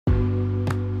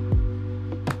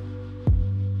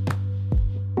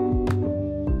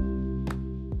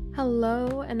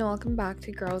Hello, and welcome back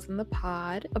to Girls in the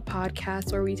Pod, a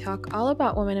podcast where we talk all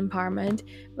about women empowerment,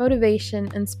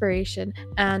 motivation, inspiration,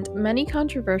 and many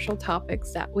controversial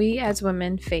topics that we as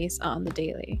women face on the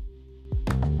daily.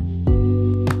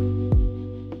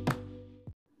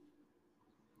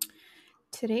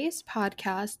 Today's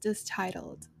podcast is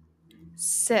titled,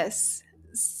 Sis,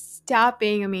 Stop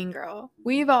Being a Mean Girl.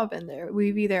 We've all been there.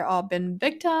 We've either all been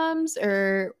victims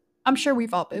or I'm sure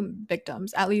we've all been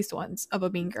victims at least once of a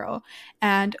mean girl.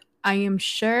 And I am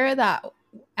sure that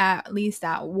at least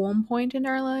at one point in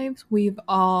our lives, we've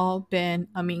all been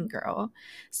a mean girl.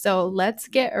 So let's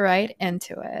get right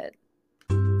into it.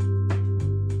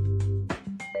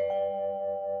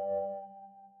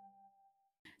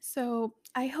 So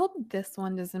I hope this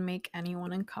one doesn't make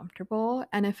anyone uncomfortable.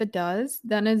 And if it does,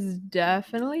 then it's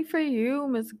definitely for you,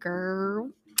 Miss Girl.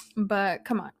 But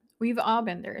come on, we've all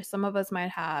been there. Some of us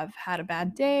might have had a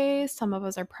bad day. Some of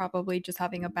us are probably just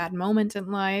having a bad moment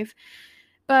in life.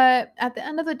 But at the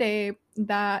end of the day,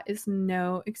 that is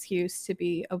no excuse to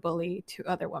be a bully to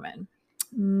other women.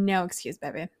 No excuse,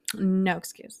 baby. No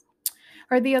excuse.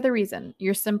 Or the other reason,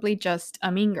 you're simply just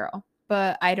a mean girl.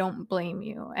 But I don't blame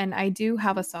you. And I do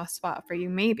have a soft spot for you.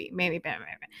 Maybe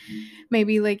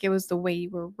like it was the way you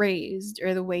were raised,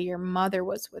 or the way your mother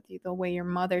was with you, the way your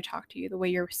mother talked to you, the way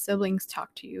your siblings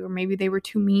talked to you, or maybe they were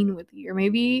too mean with you, or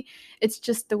maybe it's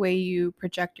just the way you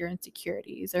project your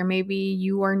insecurities, or maybe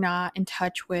you are not in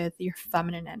touch with your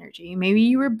feminine energy. Maybe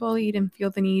you were bullied and feel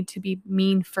the need to be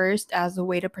mean first as a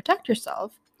way to protect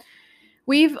yourself.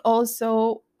 We've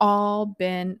also all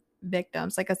been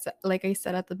victims. Like I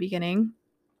said at the beginning,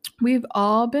 we've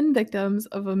all been victims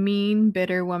of a mean,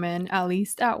 bitter woman, at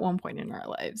least at one point in our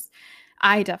lives.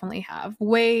 I definitely have,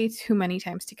 way too many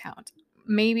times to count.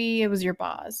 Maybe it was your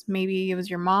boss, maybe it was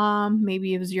your mom,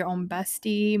 maybe it was your own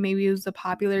bestie, maybe it was the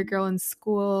popular girl in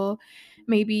school,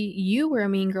 maybe you were a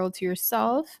mean girl to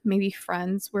yourself, maybe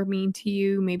friends were mean to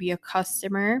you, maybe a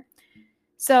customer.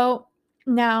 So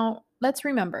now let's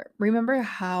remember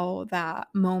how that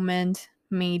moment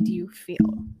made you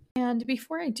feel. And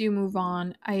before I do move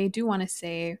on, I do want to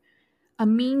say a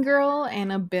mean girl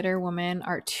and a bitter woman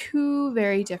are two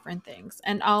very different things.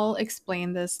 And I'll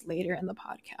explain this later in the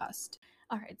podcast.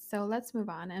 All right, so let's move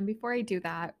on. And before I do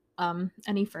that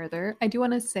any further, I do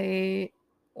want to say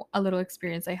a little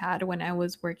experience I had when I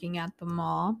was working at the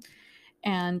mall.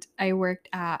 And I worked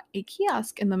at a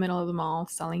kiosk in the middle of the mall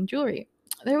selling jewelry.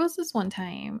 There was this one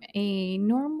time, a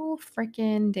normal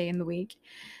freaking day in the week,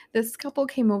 this couple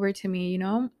came over to me,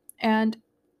 and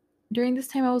during this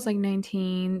time I was like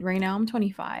 19. Right now I'm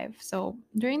 25. So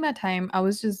during that time I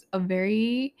was just a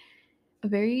very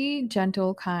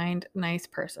gentle, kind, nice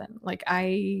person. Like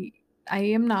I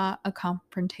am not a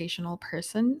confrontational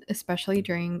person, especially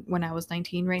during when I was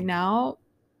 19. Right now,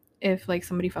 if like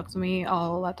somebody fucks with me,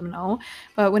 I'll let them know.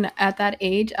 But when at that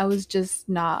age, I was just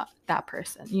not that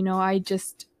person.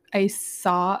 I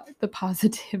saw the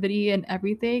positivity and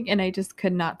everything, and I just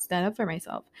could not stand up for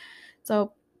myself.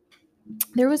 So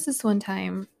there was this one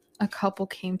time a couple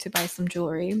came to buy some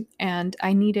jewelry, and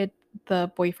I needed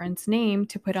the boyfriend's name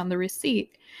to put on the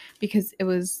receipt because it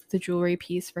was the jewelry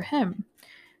piece for him.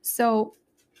 So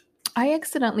I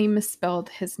accidentally misspelled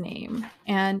his name,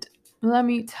 and let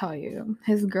me tell you,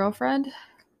 his girlfriend,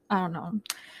 I don't know,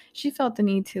 she felt the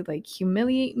need to like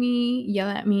humiliate me, yell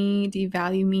at me,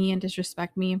 devalue me, and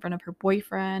disrespect me in front of her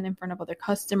boyfriend, in front of other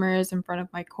customers, in front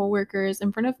of my coworkers,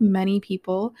 in front of many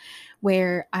people,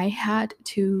 where I had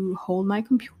to hold my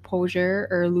composure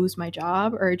or lose my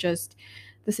job, or just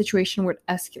the situation would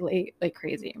escalate like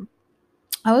crazy.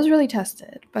 I was really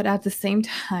tested, but at the same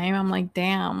time, I'm like,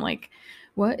 damn, like,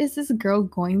 what is this girl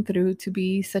going through to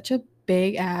be such a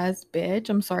big ass bitch?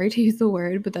 I'm sorry to use the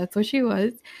word, but that's what she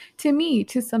was to me,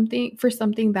 to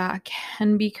something that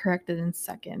can be corrected in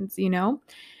seconds.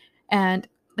 And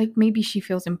like maybe she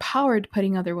feels empowered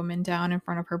putting other women down in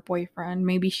front of her boyfriend.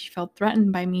 Maybe she felt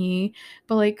threatened by me,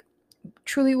 but like,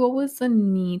 truly, what was the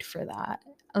need for that?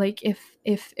 Like,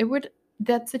 if it would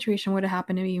that situation would have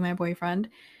happened to me, my boyfriend,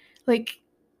 like,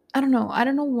 I don't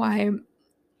know why,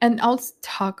 and I'll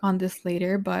talk on this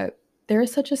later, but there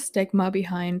is such a stigma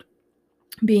behind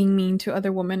being mean to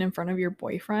other women in front of your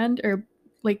boyfriend, or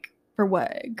like, for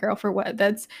what, girl, for what?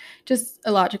 That's just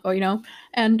illogical.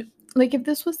 And like, if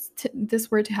this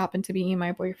were to happen to me and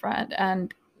my boyfriend,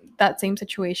 and that same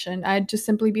situation, I'd just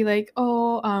simply be like,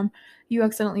 oh, you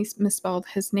accidentally misspelled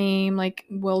his name. Like,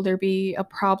 will there be a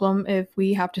problem if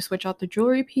we have to switch out the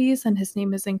jewelry piece and his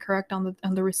name is incorrect on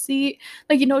the receipt?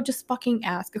 Like, just fucking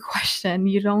ask a question.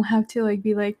 You don't have to like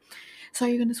be like, so are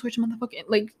you gonna switch motherfucking,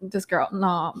 like, this girl?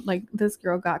 Nah, like, this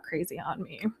girl got crazy on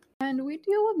me. And we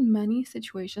deal with many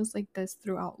situations like this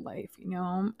throughout life,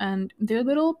 and they're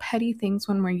little petty things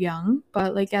when we're young,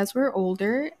 but like as we're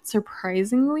older,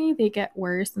 surprisingly, they get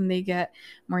worse and they get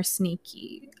more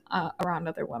sneaky around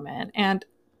other women. And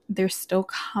they're still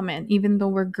common. Even though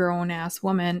we're grown ass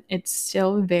women, it's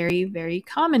still very, very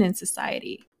common in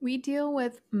society. We deal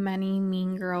with many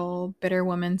mean girl, bitter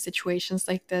woman situations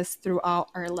like this throughout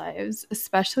our lives,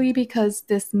 especially because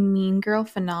this mean girl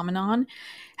phenomenon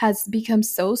has become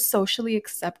so socially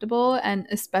acceptable, and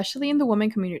especially in the women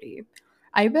community.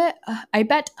 I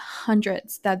bet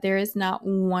hundreds that there is not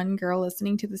one girl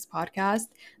listening to this podcast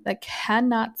that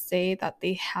cannot say that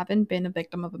they haven't been a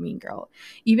victim of a mean girl.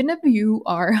 Even if you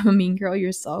are a mean girl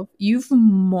yourself, you've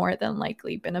more than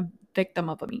likely been a victim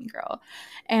of a mean girl.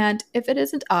 And if it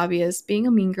isn't obvious, being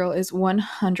a mean girl is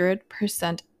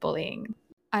 100% bullying.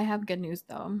 I have good news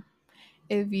though.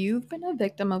 If you've been a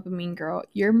victim of a mean girl,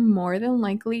 you're more than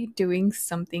likely doing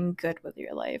something good with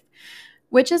your life,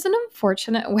 which is an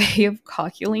unfortunate way of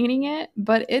calculating it,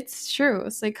 but it's true.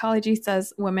 Psychology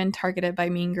says women targeted by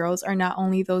mean girls are not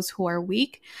only those who are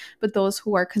weak, but those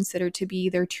who are considered to be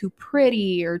either too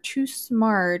pretty or too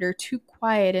smart or too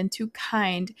quiet and too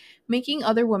kind, making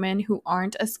other women who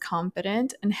aren't as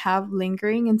confident and have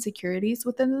lingering insecurities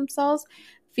within themselves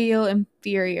feel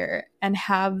inferior and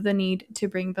have the need to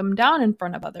bring them down in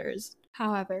front of others.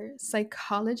 However,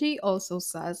 psychology also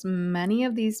says many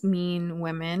of these mean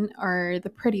women are the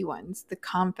pretty ones, the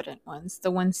confident ones,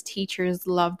 the ones teachers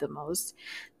love the most.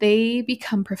 They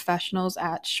become professionals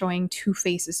at showing two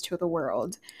faces to the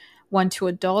world, one to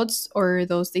adults or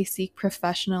those they seek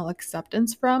professional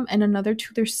acceptance from, and another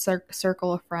to their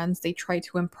circle of friends they try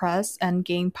to impress and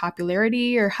gain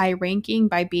popularity or high ranking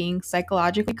by being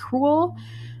psychologically cruel,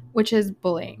 which is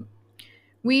bullying.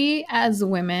 We, as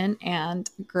women and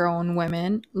grown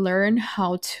women, learn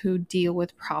how to deal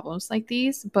with problems like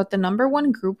these, but the number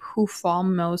one group who fall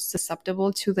most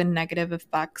susceptible to the negative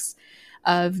effects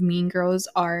of mean girls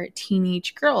are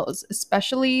teenage girls,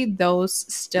 especially those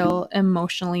still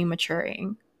emotionally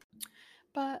maturing.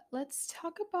 But let's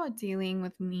talk about dealing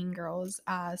with mean girls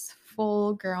as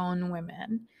full grown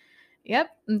women.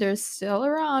 Yep, they're still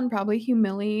around, probably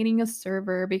humiliating a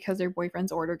server because their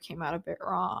boyfriend's order came out a bit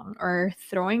wrong, or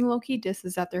throwing low-key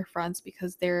disses at their friends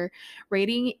because they're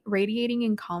radiating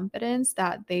in confidence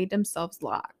that they themselves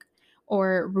lack,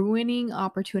 or ruining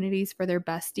opportunities for their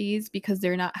besties because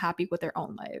they're not happy with their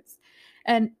own lives.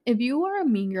 And if you are a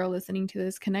mean girl listening to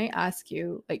this, can I ask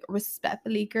you, like,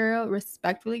 respectfully, girl,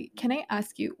 respectfully, can I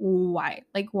ask you why?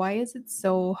 Like, why is it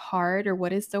so hard, or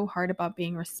what is so hard about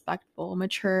being respectful,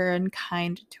 mature, and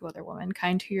kind to other women,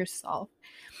 kind to yourself?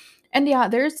 And yeah,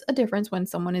 there's a difference when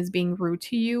someone is being rude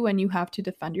to you and you have to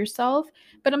defend yourself.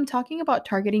 But I'm talking about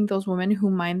targeting those women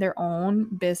who mind their own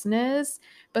business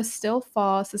but still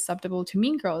fall susceptible to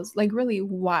mean girls. Like, really,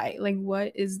 why? Like,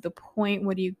 what is the point?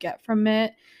 What do you get from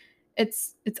it?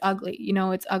 It's ugly,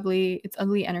 it's ugly, it's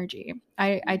ugly energy.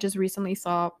 I just recently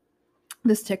saw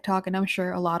this TikTok, and I'm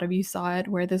sure a lot of you saw it,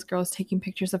 where this girl's taking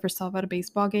pictures of herself at a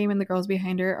baseball game and the girls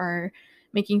behind her are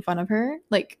making fun of her.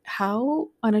 Like, how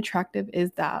unattractive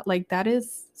is that? Like, that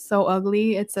is so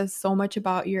ugly. It says so much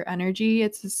about your energy.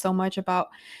 It says so much about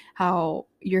how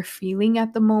you're feeling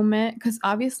at the moment, because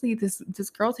obviously this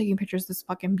girl taking pictures is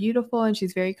fucking beautiful and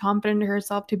she's very confident in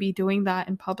herself to be doing that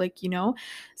in public.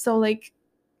 So like,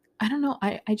 I don't know.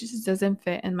 I just doesn't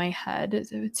fit in my head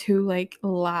to like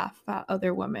laugh at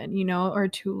other women, or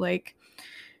to like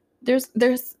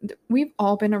there's we've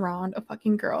all been around a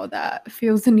fucking girl that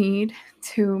feels the need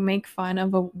to make fun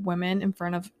of a woman in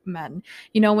front of men.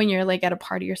 When you're like at a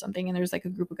party or something and there's like a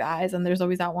group of guys, and there's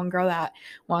always that one girl that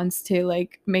wants to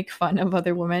like make fun of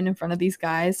other women in front of these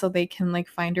guys so they can like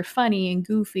find her funny and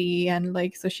goofy, and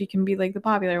like so she can be like the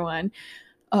popular one.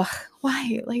 Ugh,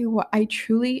 why? Like, what?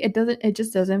 It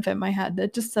just doesn't fit my head.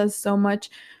 That just says so much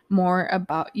more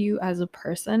about you as a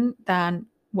person than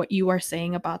what you are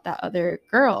saying about that other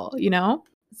girl?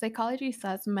 Psychology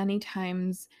says many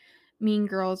times mean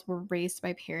girls were raised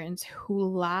by parents who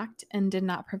lacked and did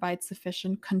not provide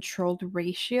sufficient controlled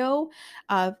ratio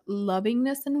of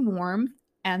lovingness and warmth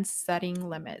and setting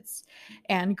limits,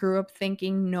 and grew up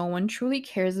thinking no one truly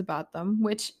cares about them,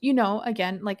 which,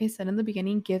 again, like I said in the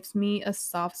beginning, gives me a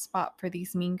soft spot for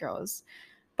these mean girls.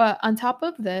 But on top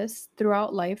of this,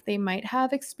 throughout life, they might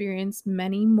have experienced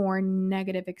many more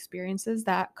negative experiences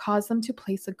that cause them to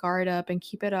place a guard up and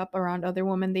keep it up around other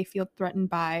women they feel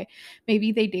threatened by.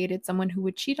 Maybe they dated someone who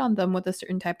would cheat on them with a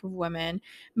certain type of women.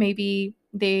 Maybe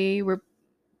they were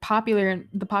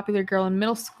the popular girl in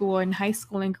middle school and high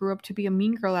school and grew up to be a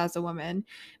mean girl as a woman.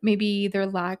 Maybe their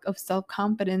lack of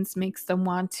self-confidence makes them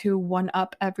want to one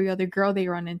up every other girl they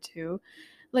run into.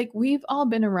 Like we've all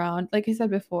been around, like I said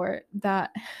before,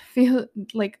 that feel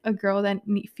like a girl that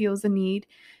feels the need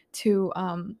to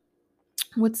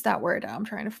what's that word I'm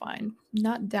trying to find?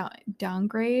 Not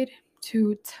downgrade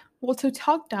to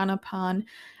talk down upon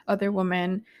other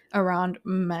women around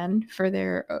men for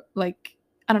their like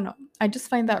I don't know. I just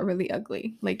find that really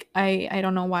ugly. Like I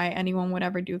don't know why anyone would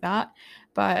ever do that,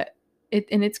 but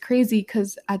it's crazy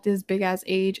cuz at this big ass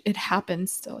age it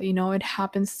happens still. You know, it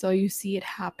happens still. You see it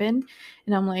happen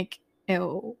and I'm like,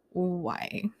 "Ew,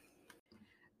 why?"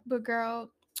 But girl,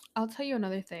 I'll tell you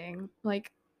another thing.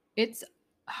 Like, it's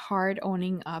hard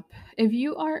owning up. If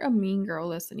you are a mean girl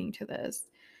listening to this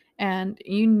and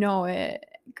you know it,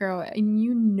 girl, and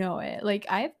you know it. Like,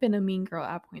 I've been a mean girl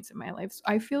at points in my life. So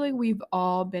I feel like we've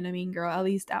all been a mean girl at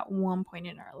least at one point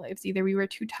in our lives. Either we were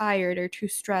too tired or too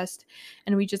stressed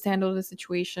and we just handled the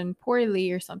situation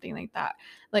poorly or something like that.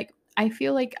 Like, I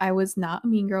feel like I was not a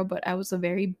mean girl, but I was a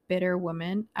very bitter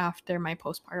woman after my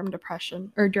postpartum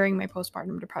depression or during my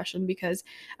postpartum depression because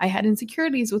I had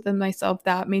insecurities within myself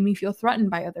that made me feel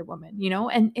threatened by other women, you know?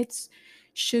 And it's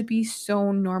should be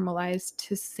so normalized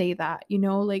to say that, you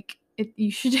know, like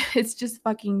you should it's just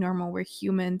fucking normal. We're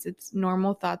humans. It's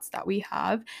normal thoughts that we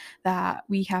have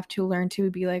to learn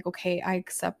to be like, okay, I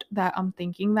accept that I'm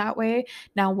thinking that way.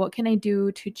 Now what can I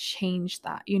do to change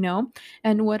that, you know?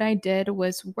 And what I did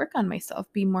was work on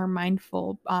myself, be more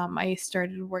mindful. I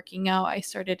started working out. I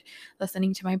started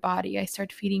listening to my body. I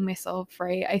started feeding myself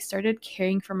right. I started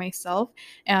caring for myself.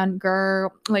 And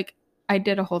girl, like I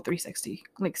did a whole 360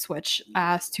 like switch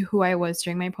as to who I was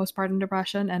during my postpartum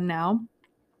depression and now.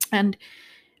 And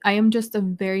I am just a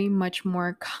very much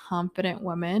more confident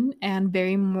woman and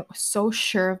so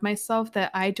sure of myself that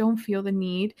I don't feel the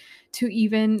need to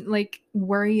even like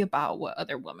worry about what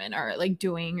other women are like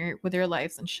doing or with their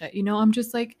lives and shit. You know, I'm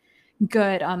just like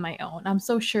good on my own. I'm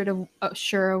so sure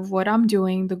of what I'm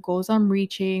doing, the goals I'm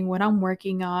reaching, what I'm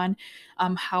working on,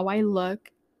 how I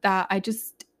look that I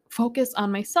just focus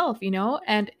on myself, you know?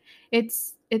 And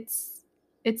it's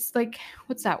like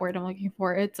what's that word I'm looking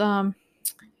for?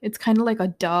 It's kind of like a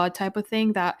duh type of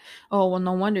thing that, oh, well,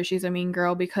 no wonder she's a mean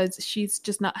girl because she's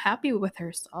just not happy with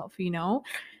herself, you know?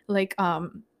 Like,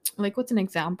 like what's an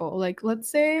example? Like, let's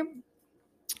say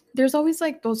there's always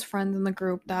like those friends in the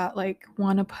group that like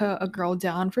want to put a girl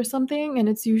down for something. And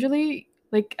it's usually,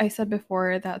 like I said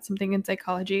before, that's something in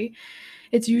psychology.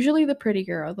 It's usually the pretty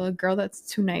girl, the girl that's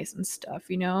too nice and stuff,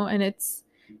 you know? And it's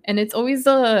always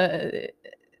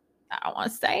I don't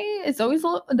want to say it's always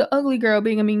the ugly girl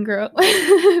being a mean girl,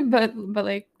 but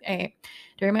like, hey,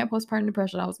 during my postpartum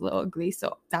depression, I was a little ugly,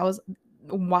 so that was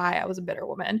why I was a bitter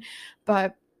woman.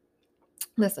 But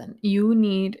listen, you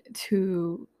need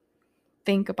to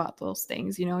think about those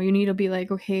things. You know, you need to be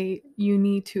like, okay, you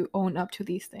need to own up to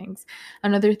these things.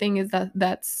 Another thing is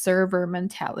that server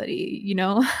mentality, you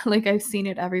know? Like I've seen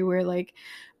it everywhere, like,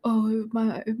 oh,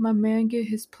 if my man get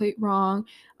his plate wrong,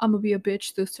 I'm gonna be a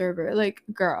bitch to the server. Like,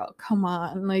 girl, come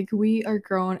on. Like, we are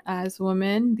grown as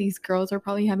women. These girls are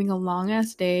probably having a long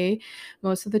ass day.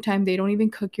 Most of the time they don't even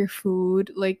cook your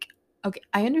food. Like, okay,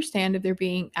 I understand if they're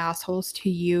being assholes to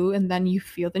you and then you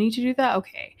feel the need to do that,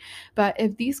 okay. But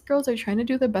if these girls are trying to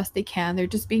do the best they can, they're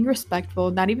just being respectful,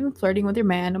 not even flirting with your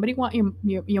man. Nobody want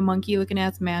your monkey looking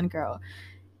ass man, girl.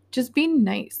 Just be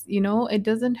nice, you know? It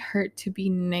doesn't hurt to be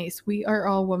nice. We are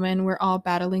all women. We're all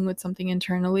battling with something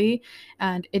internally,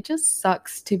 and it just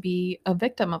sucks to be a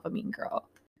victim of a mean girl.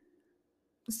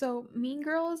 So, mean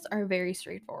girls are very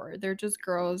straightforward. They're just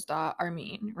girls that are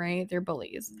mean, right? They're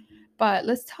bullies. But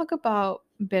let's talk about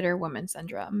bitter woman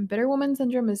syndrome. Bitter woman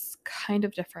syndrome is kind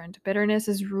of different. Bitterness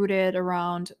is rooted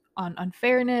around on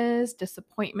unfairness,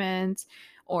 disappointment,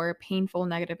 or painful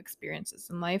negative experiences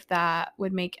in life that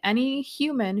would make any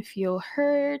human feel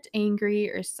hurt, angry,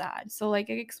 or sad. So, like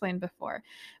I explained before,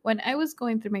 when I was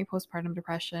going through my postpartum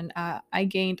depression, I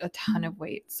gained a ton of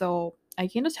weight. So, I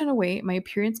gained a ton of weight. My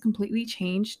appearance completely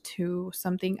changed to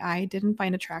something I didn't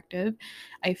find attractive.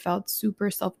 I felt super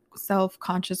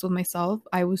self-conscious with myself.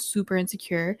 I was super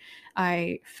insecure.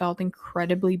 I felt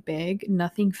incredibly big.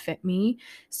 Nothing fit me.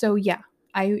 So yeah,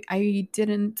 I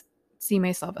didn't see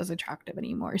myself as attractive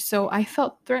anymore. So I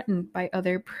felt threatened by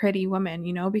other pretty women,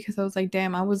 you know, because I was like,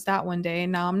 damn, I was that one day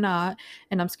and now I'm not,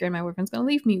 and I'm scared my boyfriend's gonna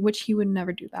leave me, which he would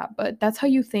never do that. But that's how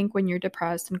you think when you're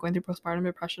depressed and going through postpartum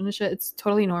depression and shit. It's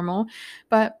totally normal.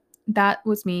 But that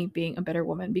was me being a better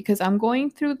woman because I'm going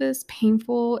through this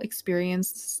painful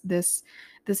experience, this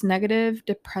negative,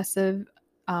 depressive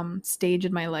stage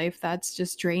in my life that's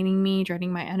just draining me,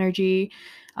 draining my energy,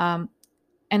 and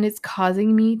it's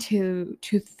causing me to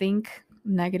think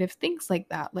negative things like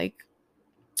that, like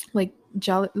like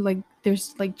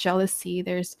there's like jealousy,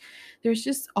 there's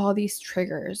just all these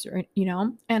triggers, right,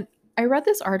 and I read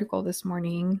this article this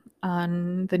morning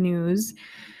on the news.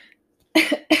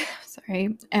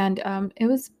 Sorry. And it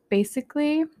was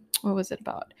basically, what was it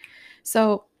about?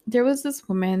 So there was this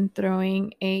woman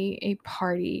throwing a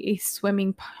party, a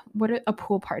swimming, a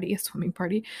pool party, a swimming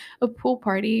party, a pool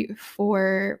party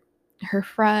for her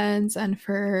friends and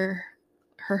for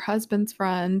her husband's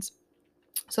friends.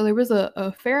 So there was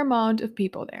a fair amount of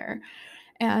people there.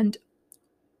 And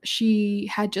she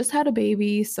had just had a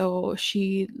baby, so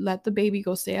she let the baby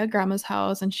go stay at grandma's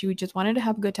house, and she just wanted to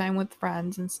have a good time with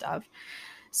friends and stuff.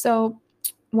 So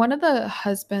one of the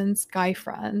husband's guy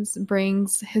friends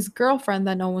brings his girlfriend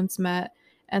that no one's met,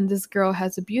 and this girl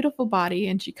has a beautiful body,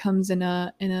 and she comes in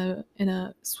a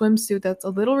swimsuit that's a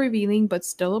little revealing but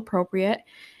still appropriate.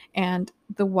 And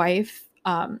the wife's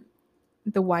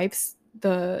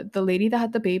the lady that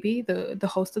had the baby, the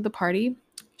host of the party,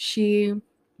 she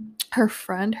her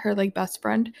friend, her like best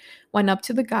friend, went up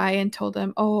to the guy and told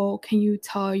him, "Oh, can you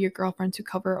tell your girlfriend to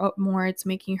cover up more? It's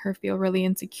making her feel really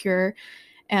insecure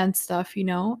and stuff."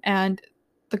 And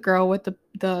the girl with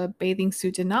the bathing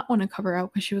suit did not want to cover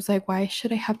up because she was like, "Why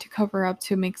should I have to cover up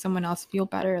to make someone else feel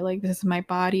better? Like, this is my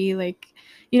body, like,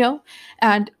 you know?"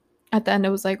 And at the end,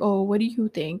 it was like, "Oh, what do you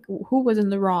think? Who was in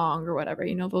the wrong or whatever?"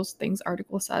 Those things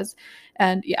article says.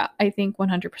 And yeah, I think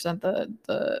 100%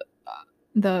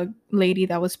 the lady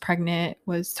that was pregnant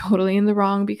was totally in the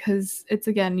wrong, because it's,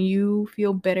 again, you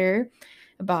feel bitter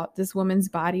about this woman's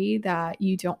body that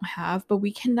you don't have, but we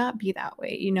cannot be that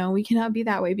way. We cannot be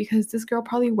that way, because this girl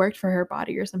probably worked for her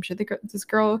body or some shit. This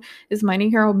girl is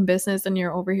minding her own business, and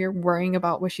you're over here worrying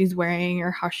about what she's wearing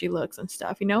or how she looks and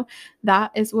stuff.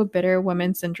 That is what bitter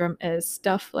women syndrome is,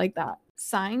 stuff like that.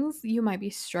 Signs you might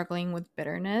be struggling with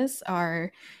bitterness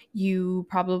are: you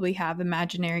probably have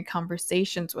imaginary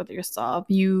conversations with yourself.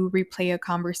 You replay a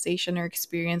conversation or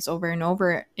experience over and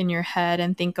over in your head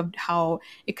and think of how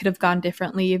it could have gone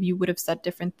differently if you would have said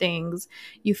different things.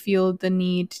 You feel the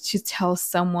need to tell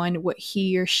someone what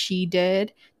he or she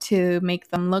did to make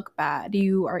them look bad.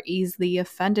 You are easily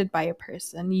offended by a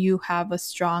person. You have a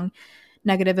strong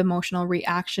negative emotional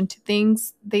reaction to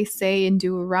things they say and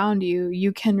do around you.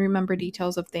 You can remember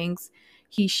details of things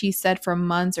she said from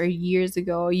months or years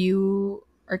ago. You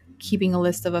are keeping a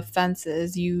list of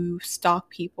offenses. You stalk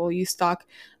people. You stalk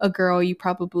a girl you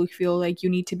probably feel like you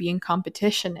need to be in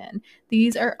competition in.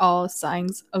 These are all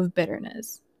signs of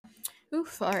bitterness.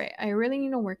 Oof, all right. I really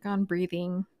need to work on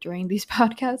breathing during these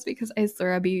podcasts, because I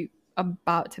swear I'll be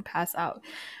about to pass out.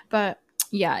 But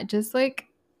yeah, just like,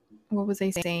 what was I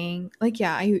saying? Like,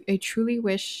 yeah, I truly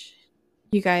wish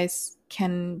you guys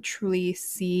can truly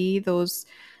see those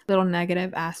little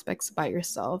negative aspects about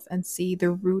yourself and see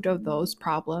the root of those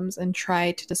problems and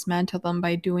try to dismantle them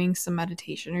by doing some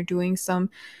meditation or doing some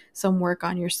work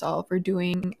on yourself, or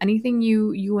doing anything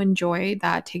you enjoy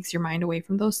that takes your mind away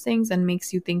from those things and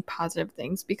makes you think positive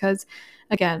things. Because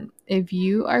again, if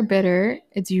you are bitter,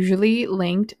 it's usually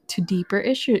linked to deeper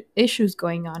issues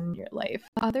going on in your life.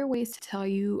 Other ways to tell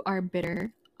you are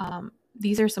bitter,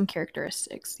 these are some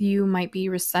characteristics. You might be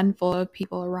resentful of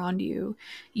people around you.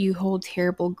 You hold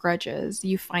terrible grudges.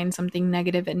 You find something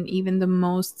negative in even the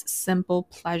most simple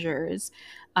pleasures.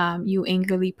 You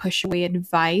angrily push away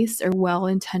advice or well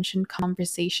intentioned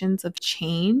conversations of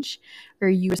change, or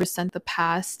you resent the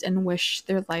past and wish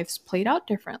their lives played out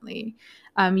differently.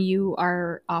 You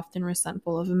are often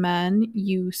resentful of men.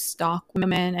 You stalk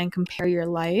women and compare your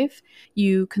life.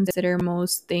 You consider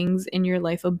most things in your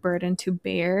life a burden to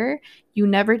bear. You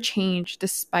never change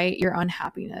despite your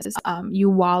unhappiness. You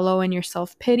wallow in your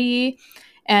self pity,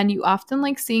 and you often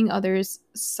like seeing others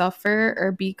suffer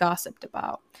or be gossiped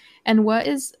about. And what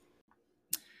is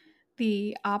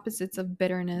the opposites of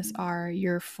bitterness are: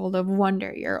 you're full of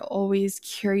wonder, you're always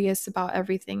curious about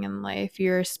everything in life,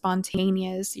 you're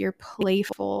spontaneous, you're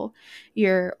playful,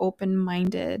 you're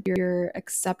open-minded, you're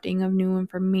accepting of new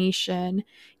information,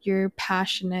 you're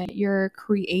passionate, you're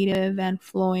creative and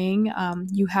flowing.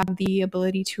 You have the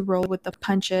ability to roll with the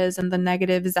punches and the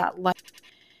negatives that life.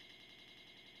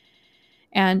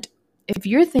 And if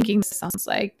you're thinking this sounds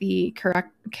like the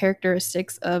correct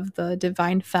characteristics of the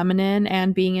divine feminine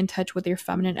and being in touch with your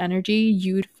feminine energy,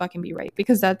 you'd fucking be right,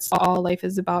 because that's all life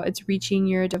is about. It's reaching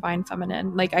your divine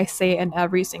feminine, like I say in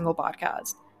every single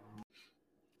podcast.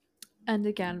 And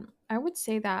again, I would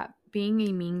say that being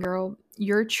a mean girl,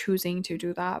 you're choosing to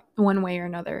do that one way or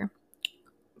another,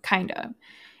 kind of.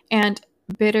 And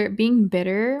being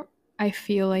bitter, I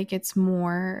feel like it's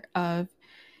more of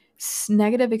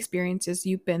negative experiences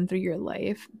you've been through your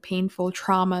life, painful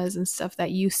traumas and stuff that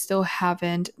you still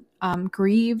haven't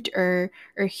grieved or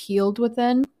healed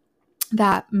within,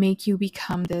 that make you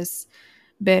become this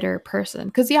bitter person.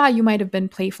 Because yeah, you might have been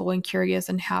playful and curious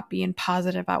and happy and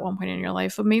positive at one point in your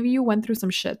life, but maybe you went through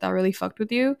some shit that really fucked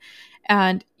with you,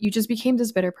 and you just became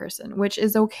this bitter person, which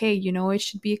is okay. It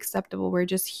should be acceptable. We're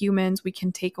just humans, we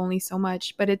can take only so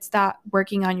much, but it's that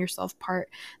working on yourself part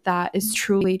that is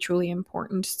truly truly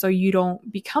important, so you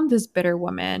don't become this bitter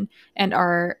woman and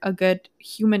are a good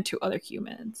human to other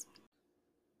humans.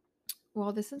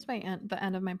 Well, this is the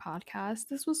end of my podcast.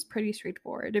 This was pretty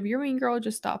straightforward. If you're a mean girl,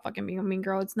 just stop fucking being a mean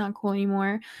girl. It's not cool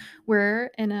anymore.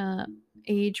 We're in a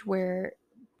age where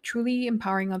truly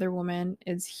empowering other women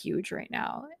is huge right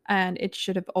now, and it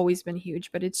should have always been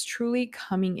huge, but it's truly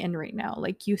coming in right now.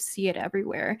 Like, you see it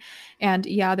everywhere. And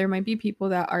yeah, there might be people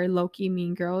that are low-key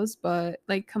mean girls, but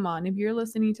like, come on, if you're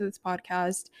listening to this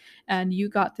podcast and you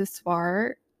got this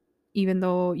far, even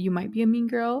though you might be a mean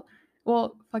girl,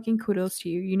 well, fucking kudos to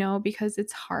you, because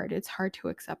it's hard. It's hard to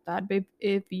accept that. But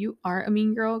if you are a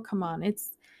mean girl, come on,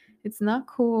 it's not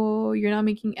cool. You're not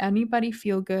making anybody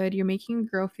feel good. You're making a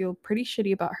girl feel pretty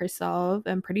shitty about herself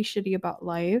and pretty shitty about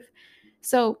life.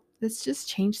 So let's just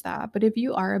change that. But if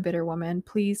you are a bitter woman,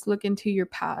 please look into your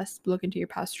past. Look into your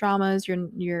past traumas,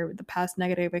 your the past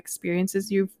negative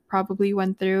experiences you've probably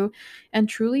went through, and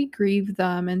truly grieve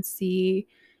them and see,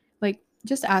 like,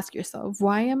 just ask yourself,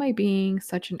 why am I being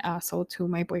such an asshole to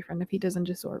my boyfriend if he doesn't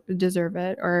deserve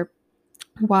it? Or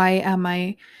why am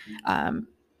I um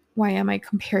why am I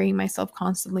comparing myself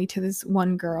constantly to this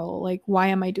one girl? Like, why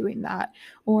am I doing that?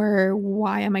 Or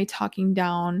why am I talking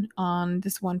down on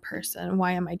this one person?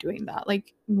 Why am I doing that?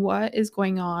 Like, what is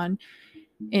going on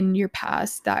in your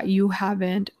past that you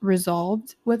haven't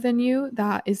resolved within you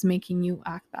that is making you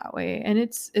act that way? And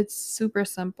it's super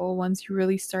simple. Once you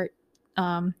really start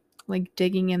um like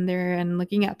digging in there and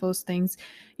looking at those things,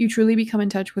 you truly become in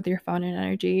touch with your feminine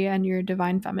energy and your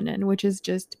divine feminine, which is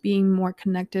just being more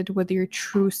connected with your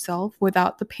true self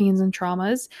without the pains and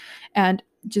traumas, and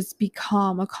just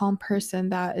become a calm person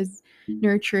that is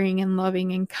nurturing and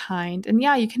loving and kind. And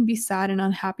yeah, you can be sad and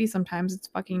unhappy sometimes. It's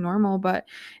fucking normal, but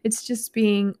it's just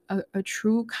being a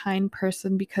true kind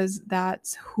person, because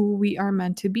that's who we are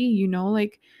meant to be,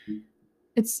 like,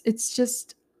 it's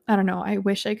just, I don't know, I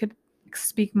wish I could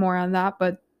speak more on that,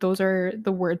 but those are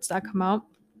the words that come out.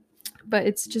 But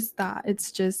it's just that,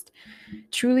 it's just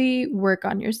truly work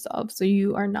on yourself so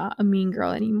you are not a mean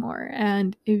girl anymore.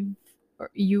 And if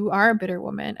you are a bitter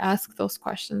woman, ask those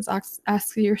questions,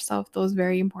 ask yourself those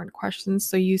very important questions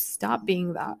so you stop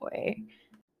being that way.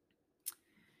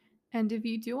 And if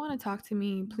you do want to talk to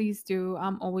me, please do.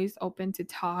 I'm always open to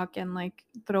talk and like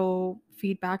throw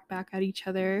feedback back at each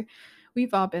other.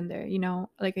 We've all been there,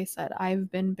 Like I said, I've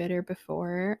been bitter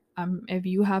before. If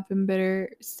you have been bitter,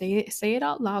 say it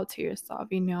out loud to yourself,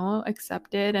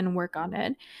 accept it and work on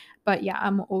it. But yeah,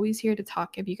 I'm always here to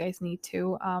talk if you guys need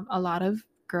to. A lot of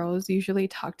girls usually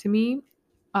talk to me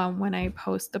when I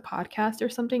post the podcast or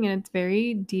something, and it's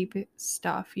very deep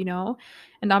stuff,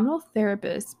 And I'm no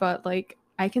therapist, but like,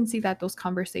 I can see that those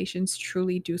conversations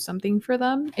truly do something for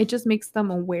them. It just makes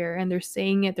them aware, and they're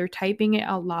saying it, they're typing it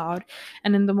out loud.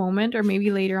 And in the moment, or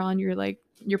maybe later on,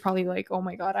 you're probably like, oh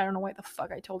my God, I don't know why the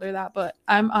fuck I told her that. But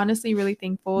I'm honestly really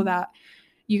thankful that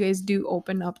you guys do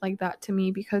open up like that to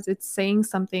me, because it's saying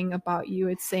something about you.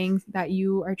 It's saying that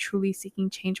you are truly seeking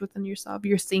change within yourself.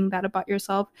 You're seeing that about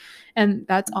yourself. And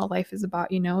that's all life is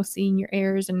about, seeing your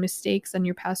errors and mistakes and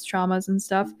your past traumas and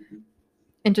stuff,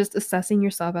 and just assessing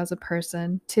yourself as a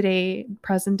person today,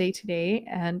 present day today,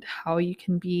 and how you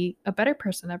can be a better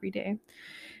person every day.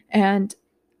 And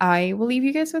I will leave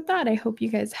you guys with that. I hope you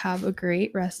guys have a great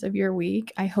rest of your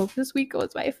week. I hope this week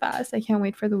goes by fast. I can't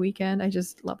wait for the weekend. I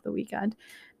just love the weekend.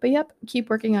 But yep, keep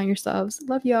working on yourselves.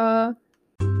 Love y'all.